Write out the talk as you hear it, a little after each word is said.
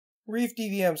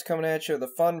ReefDVMs coming at you with a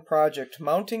fun project,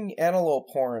 mounting antelope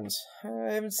horns.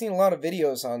 I haven't seen a lot of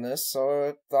videos on this, so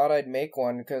I thought I'd make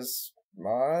one because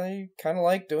I kind of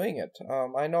like doing it.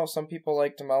 I know some people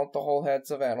like to mount the whole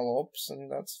heads of antelopes, and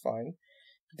that's fine.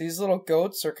 These little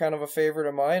goats are kind of a favorite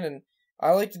of mine, and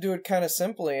I like to do it kind of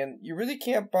simply, and you really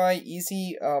can't buy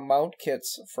easy mount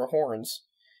kits for horns.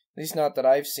 At least not that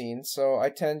I've seen, so I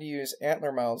tend to use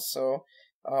antler mounts. So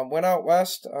went out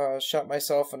west, shot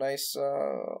myself a nice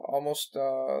almost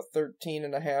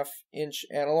 13.5-inch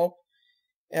antelope,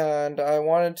 and I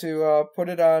wanted to put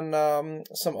it on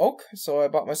some oak, so I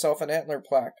bought myself an antler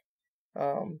plaque.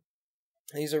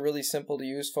 These are really simple to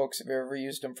use, folks. If you've ever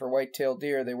used them for white-tailed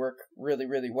deer, they work really,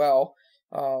 really well.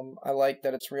 I like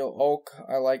that it's real oak,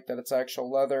 I like that it's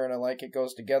actual leather, and I like it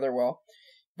goes together well.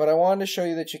 But I wanted to show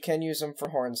you that you can use them for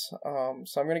horns.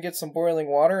 So I'm going to get some boiling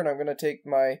water, and I'm going to take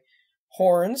my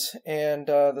horns and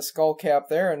the skull cap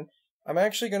there, and I'm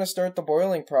actually going to start the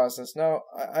boiling process. Now,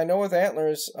 I know with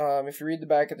antlers, if you read the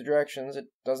back of the directions, it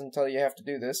doesn't tell you have to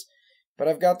do this, but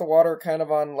I've got the water kind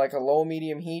of on like a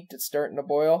low-medium heat. It's starting to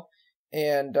boil,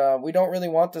 and we don't really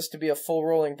want this to be a full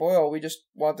rolling boil. We just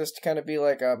want this to kind of be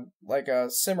like a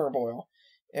simmer boil.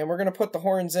 And we're going to put the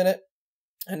horns in it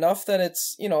enough that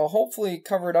it's, hopefully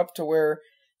covered up to where,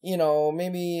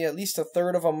 maybe at least a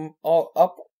third of them all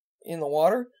up in the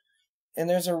water. And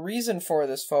there's a reason for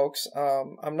this, folks.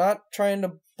 I'm not trying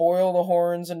to boil the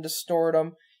horns and distort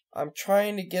them. I'm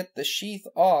trying to get the sheath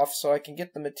off so I can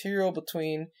get the material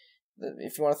between,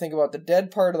 if you want to think about the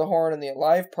dead part of the horn and the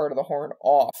alive part of the horn,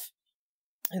 off.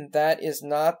 And that is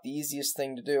not the easiest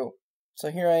thing to do.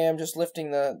 So here I am just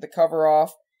lifting the cover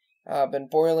off. I've been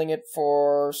boiling it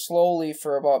slowly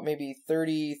for about maybe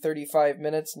 30-35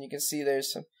 minutes, and you can see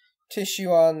there's some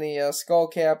tissue on the skull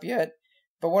cap yet.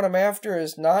 But what I'm after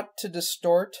is not to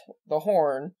distort the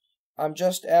horn. I'm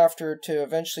just after to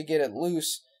eventually get it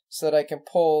loose so that I can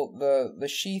pull the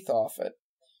sheath off it.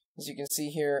 As you can see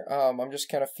here, I'm just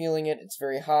kind of feeling it. It's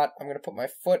very hot. I'm going to put my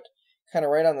foot kind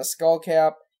of right on the skull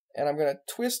cap, and I'm going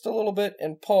to twist a little bit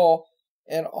and pull,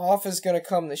 and off is going to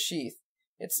come the sheath.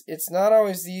 It's not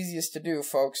always the easiest to do,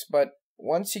 folks, but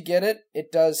once you get it,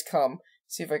 it does come.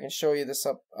 See if I can show you this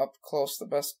up close the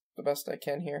best I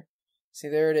can here. See,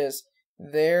 there it is.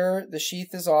 There, the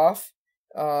sheath is off.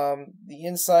 The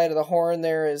inside of the horn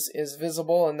there is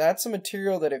visible, and that's a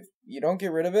material that if you don't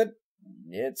get rid of it,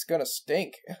 it's gonna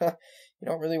stink. You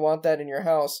don't really want that in your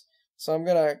house. So I'm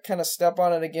gonna kind of step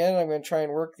on it again. I'm gonna try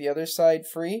and work the other side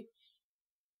free.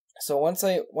 So once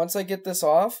I get this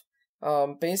off,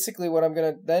 basically what I'm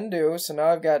gonna then do. So now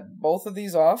I've got both of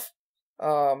these off.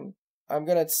 I'm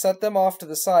gonna set them off to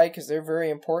the side because they're very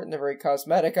important. They're very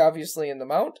cosmetic, obviously, in the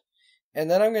mount. And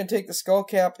then I'm going to take the skull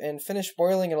cap and finish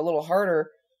boiling it a little harder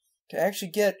to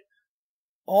actually get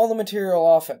all the material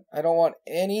off it. I don't want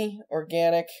any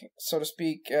organic, so to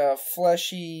speak,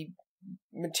 fleshy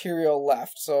material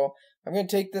left. So I'm going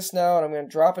to take this now and I'm going to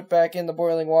drop it back in the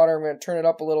boiling water. I'm going to turn it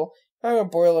up a little. I'm going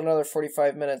to boil it another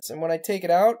 45 minutes. And when I take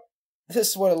it out,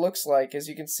 this is what it looks like. As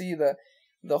you can see,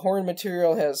 the horn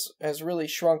material has really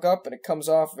shrunk up and it comes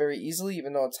off very easily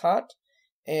even though it's hot.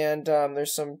 And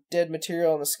there's some dead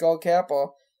material in the skull cap.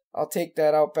 I'll take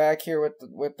that out back here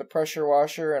with the pressure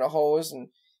washer and a hose, and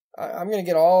I'm gonna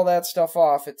get all that stuff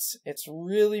off. It's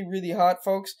really, really hot,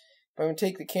 folks. But I'm gonna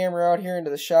take the camera out here into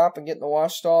the shop and get in the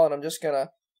wash stall, and I'm just gonna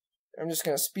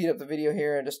speed up the video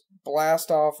here and just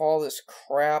blast off all this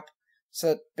crap so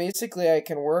that basically I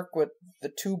can work with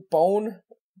the two bone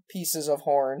pieces of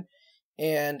horn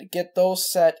and get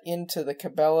those set into the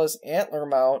Cabelas antler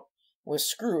mount with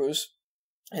screws.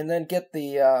 And then get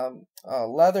the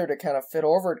leather to kind of fit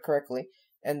over it correctly.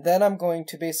 And then I'm going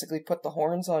to basically put the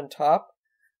horns on top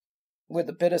with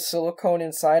a bit of silicone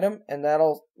inside them, and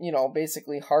that'll,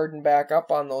 basically harden back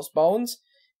up on those bones,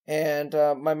 and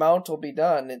my mount will be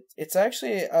done. It's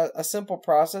actually a simple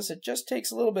process. It just takes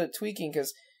a little bit of tweaking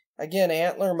because, again,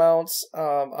 antler mounts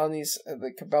on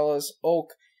the Cabelas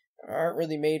oak aren't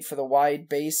really made for the wide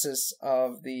basis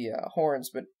of the horns.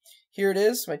 But here it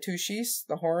is, my two sheaths,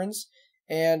 the horns.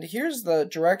 And here's the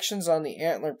directions on the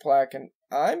antler plaque, and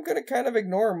I'm going to kind of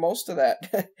ignore most of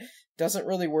that. Doesn't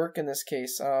really work in this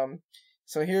case.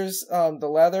 So here's the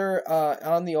leather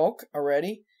on the oak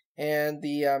already, and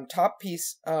the top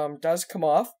piece does come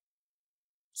off.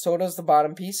 So does the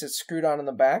bottom piece. It's screwed on in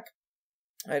the back.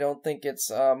 I don't think it's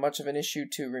much of an issue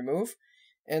to remove.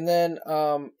 And then,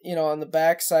 on the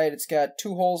back side, it's got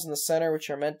two holes in the center, which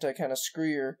are meant to kind of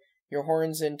screw your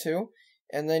horns into.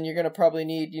 And then you're going to probably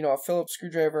need, a Phillips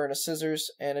screwdriver and a scissors,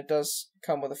 and it does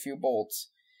come with a few bolts.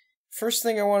 First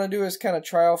thing I want to do is kind of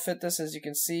trial fit this. As you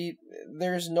can see,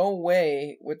 there's no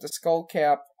way with the skull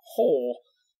cap hole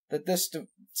that this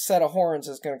set of horns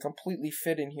is going to completely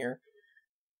fit in here.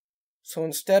 So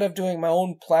instead of doing my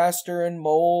own plaster and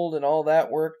mold and all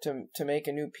that work to make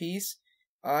a new piece,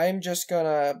 I'm just going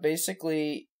to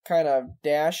basically kind of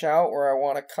dash out where I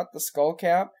want to cut the skull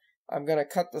cap. I'm going to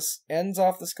cut the ends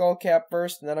off the skull cap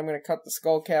first, and then I'm going to cut the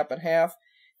skull cap in half.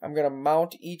 I'm going to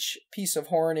mount each piece of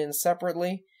horn in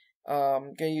separately.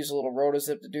 I'm going to use a little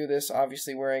rotozip to do this,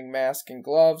 obviously wearing mask and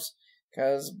gloves,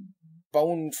 because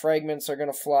bone fragments are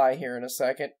going to fly here in a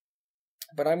second.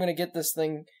 But I'm going to get this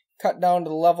thing cut down to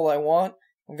the level I want.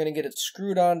 I'm going to get it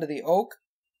screwed onto the oak,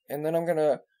 and then I'm going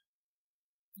to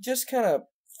just kind of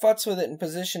futz with it and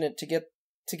position it to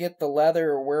get the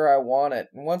leather where I want it.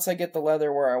 And once I get the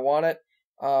leather where I want it,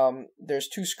 there's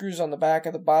 2 screws on the back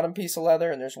of the bottom piece of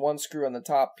leather, and there's 1 screw on the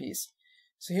top piece.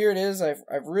 So here it is. I've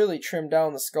really trimmed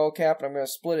down the skull cap, and I'm going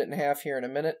to split it in half here in a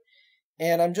minute.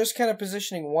 And I'm just kind of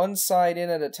positioning one side in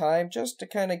at a time just to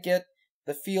kind of get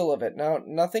the feel of it. Now,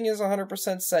 nothing is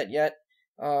 100% set yet,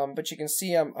 but you can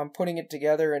see I'm putting it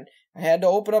together, and I had to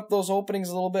open up those openings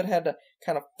a little bit, had to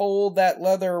kind of fold that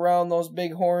leather around those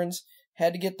big horns,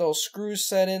 had to get those screws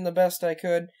set in the best I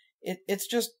could. It's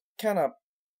just kind of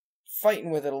fighting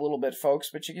with it a little bit,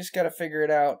 folks, but you just got to figure it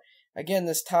out. Again,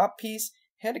 this top piece,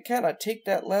 had to kind of take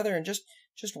that leather and just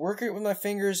work it with my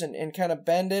fingers and kind of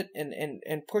bend it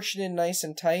and push it in nice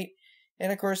and tight.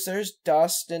 And of course there's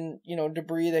dust and, you know,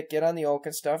 debris that get on the oak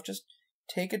and stuff. Just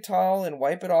take a towel and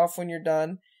wipe it off when you're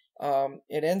done.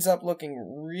 It ends up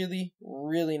looking really,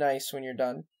 really nice when you're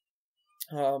done.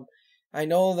 I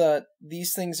know that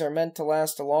these things are meant to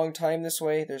last a long time this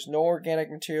way. There's no organic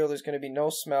material. There's going to be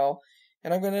no smell.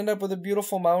 And I'm going to end up with a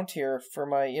beautiful mount here for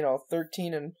my,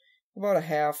 13 and about a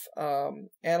half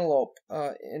antelope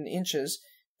in inches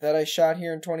that I shot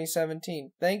here in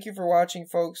 2017. Thank you for watching,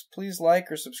 folks. Please like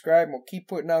or subscribe, and we'll keep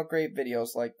putting out great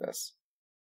videos like this.